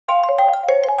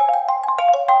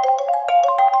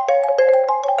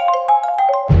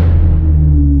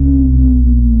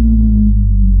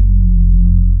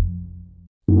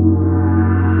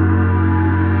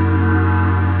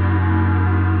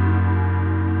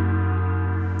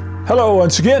Hello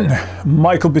once again,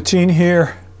 Michael Bettine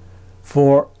here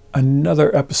for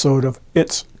another episode of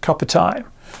It's Cup of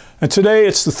Time. And today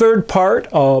it's the third part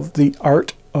of the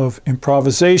Art of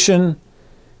Improvisation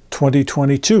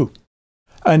 2022.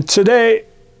 And today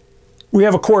we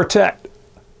have a quartet.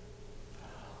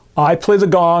 I play the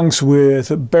gongs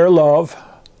with Bear Love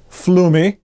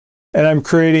Flumi, and I'm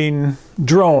creating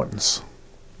drones,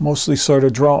 mostly sort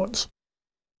of drones.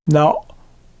 Now,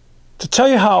 to tell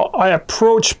you how I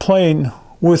approach playing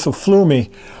with a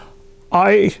Flumi,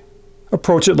 I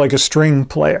approach it like a string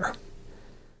player.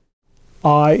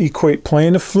 I equate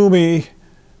playing a Flumi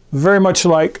very much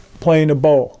like playing a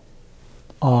bow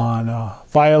on a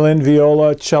violin,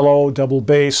 viola, cello, double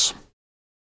bass.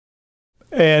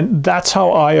 And that's how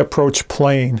I approach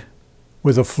playing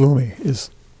with a Flumi,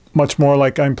 is much more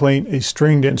like I'm playing a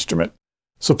stringed instrument.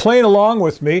 So playing along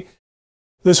with me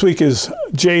this week is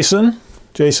Jason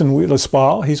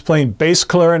Wietlispach. He's playing bass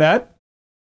clarinet.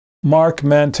 Mark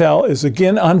Mantel is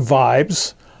again on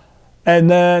vibes. And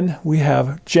then we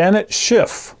have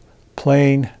Schiff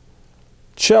playing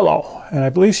cello. And I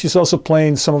believe she's also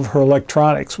playing some of her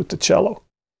electronics with the cello.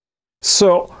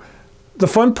 So the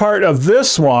fun part of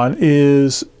this one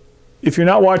is, if you're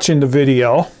not watching the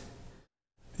video,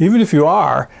 even if you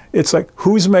are, it's like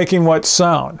who's making what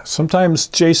sound. Sometimes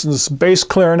Jason's bass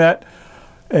clarinet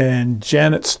and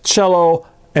Janet's cello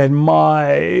and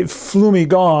my Flumi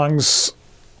gongs,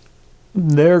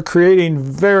 they're creating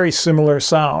very similar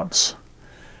sounds.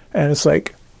 And it's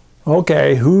like,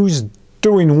 okay, who's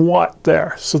doing what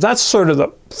there? So that's sort of the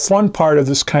fun part of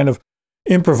this kind of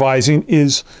improvising,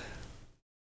 is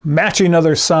matching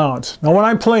other sounds. Now when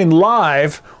I'm playing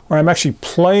live, where I'm actually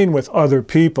playing with other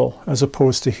people, as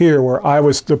opposed to here where I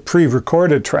was the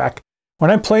pre-recorded track,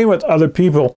 when I'm playing with other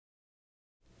people,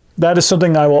 that is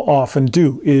something I will often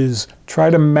do, is try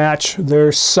to match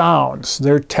their sounds,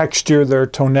 their texture, their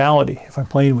tonality. If I'm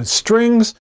playing with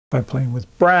strings, if I'm playing with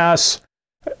brass,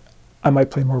 I might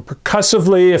play more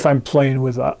percussively. If I'm playing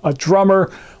with a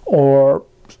drummer, or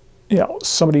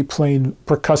somebody playing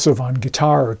percussive on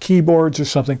guitar or keyboards or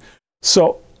something.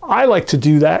 So I like to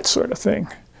do that sort of thing.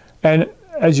 And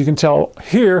as you can tell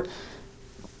here,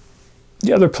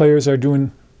 the other players are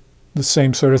doing the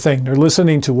same sort of thing. They're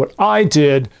listening to what I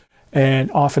did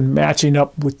and often matching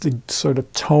up with the sort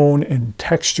of tone and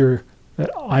texture that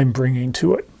I'm bringing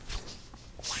to it.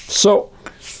 So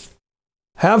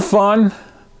have fun.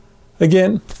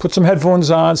 Again, put some headphones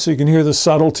on so you can hear the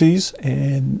subtleties,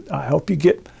 and I hope you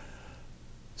get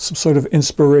some sort of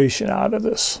inspiration out of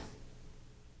this.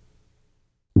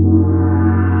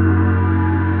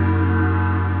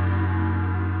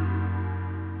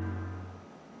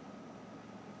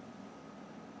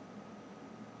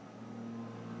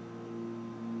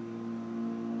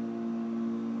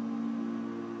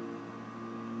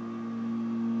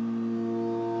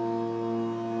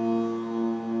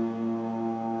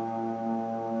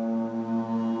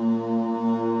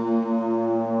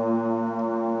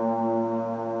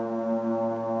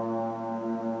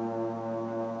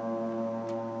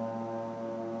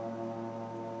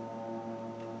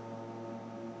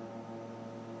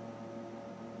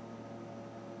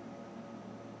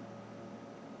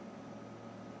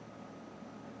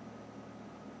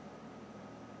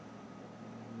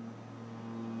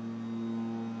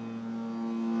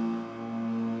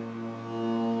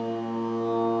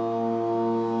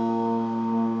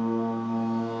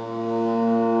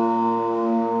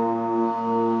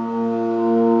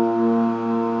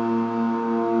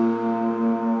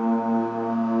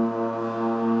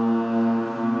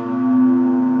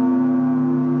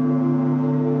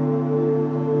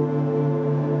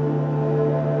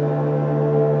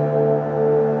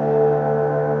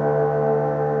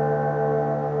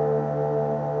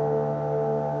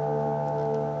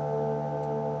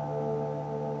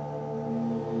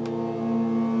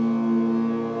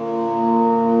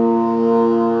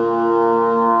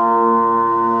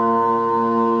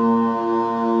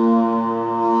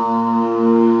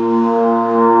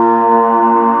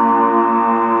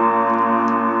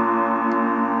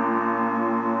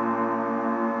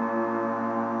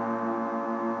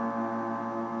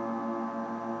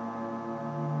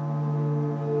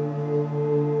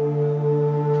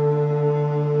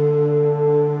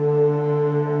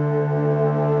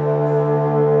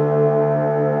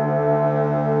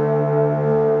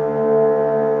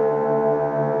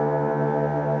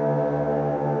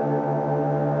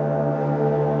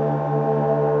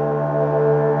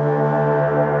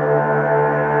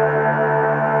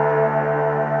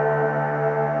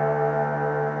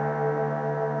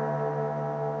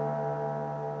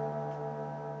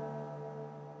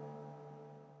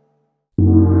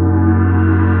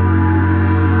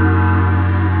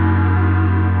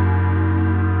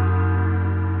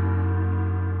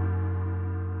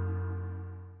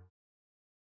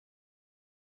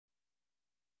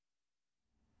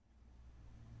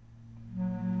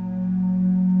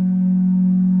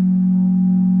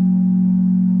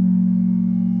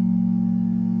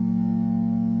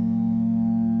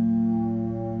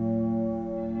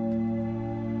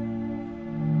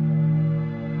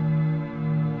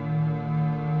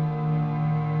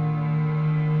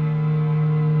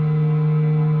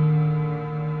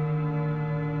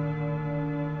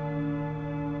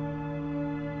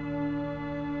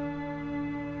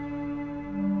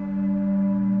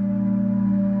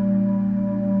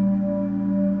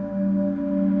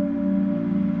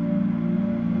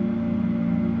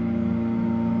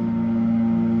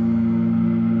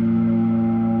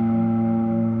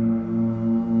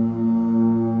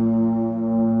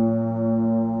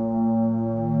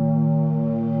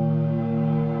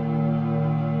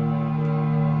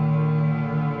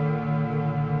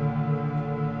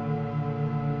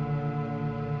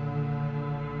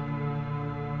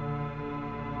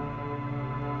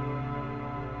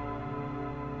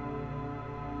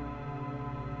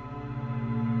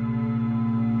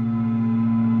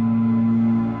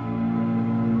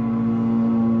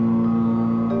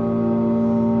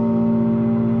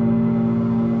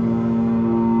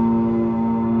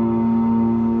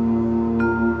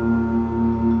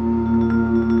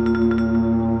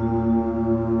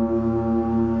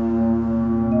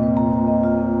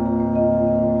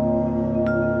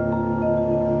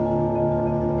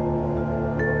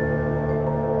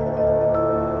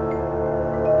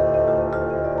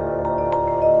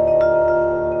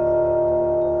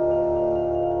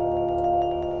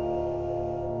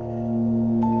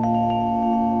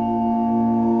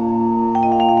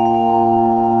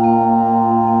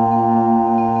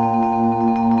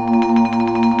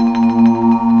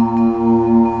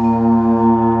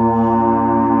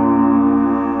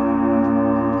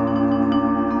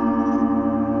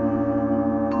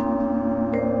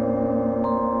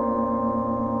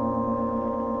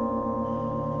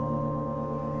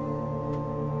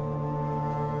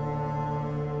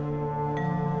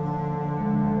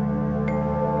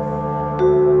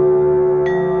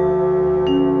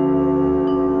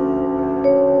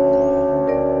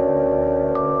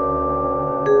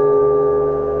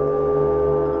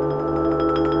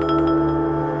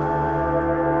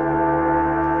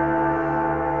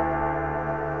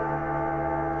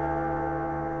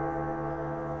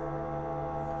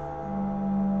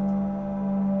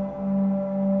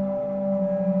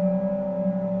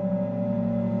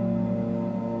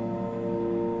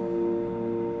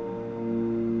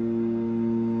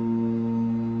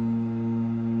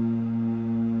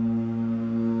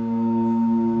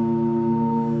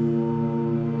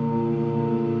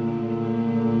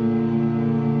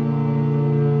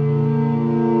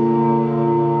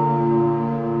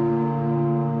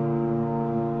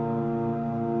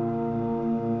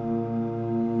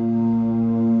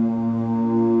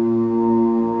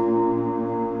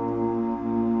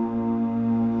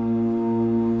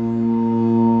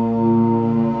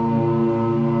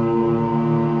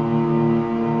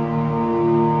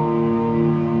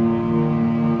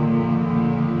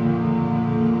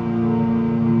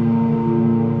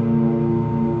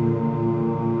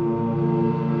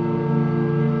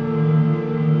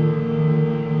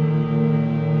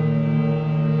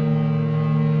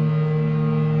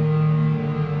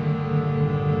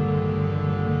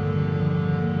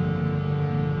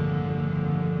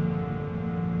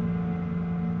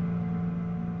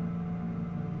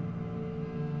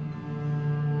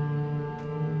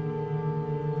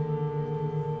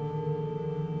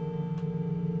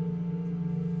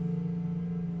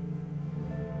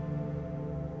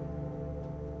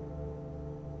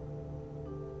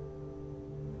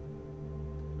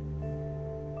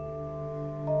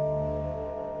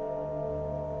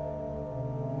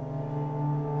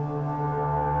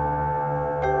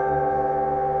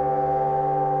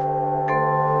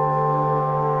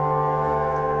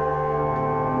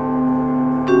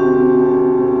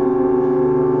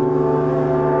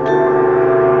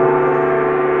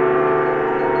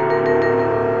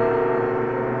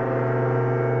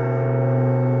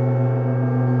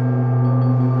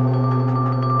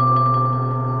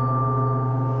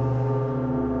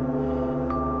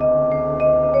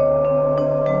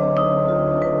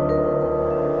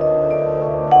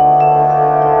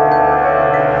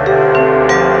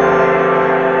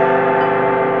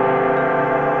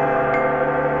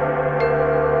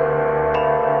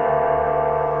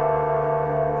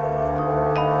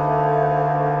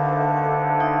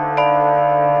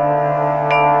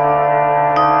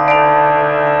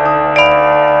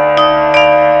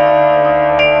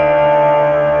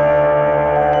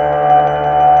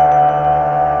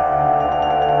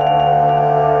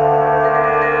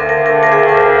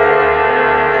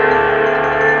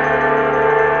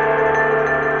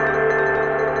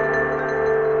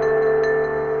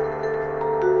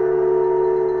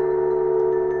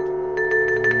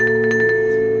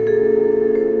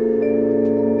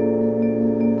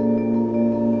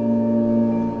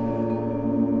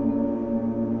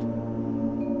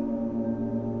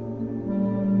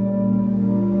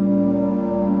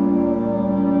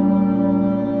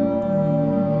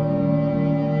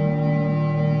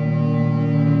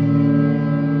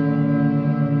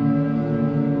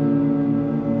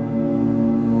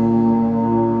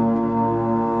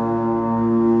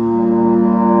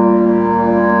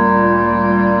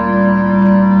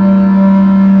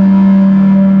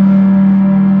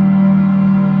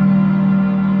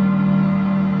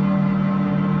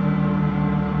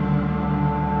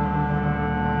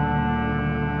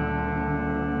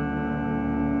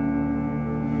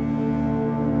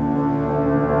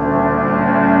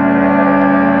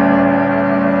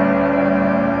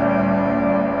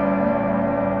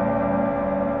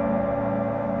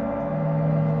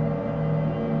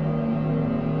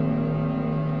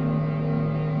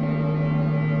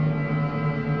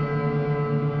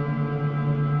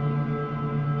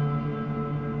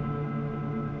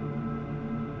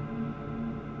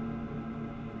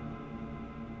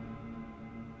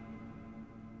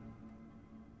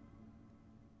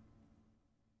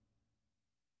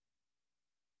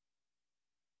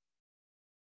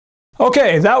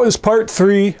 Okay, that was part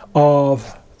 3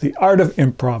 of the Art of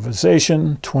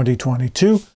Improvisation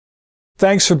 2022.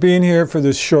 Thanks for being here for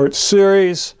this short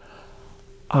series.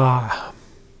 I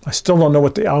still don't know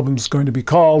what the album's going to be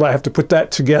called. I have to put that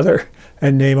together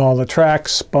and name all the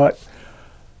tracks, but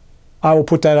I will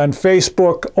put that on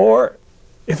Facebook, or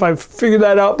if I figure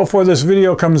that out before this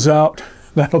video comes out,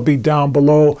 that'll be down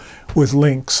below with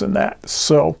links and that.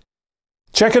 So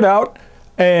check it out,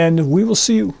 and we will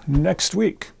see you next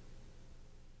week.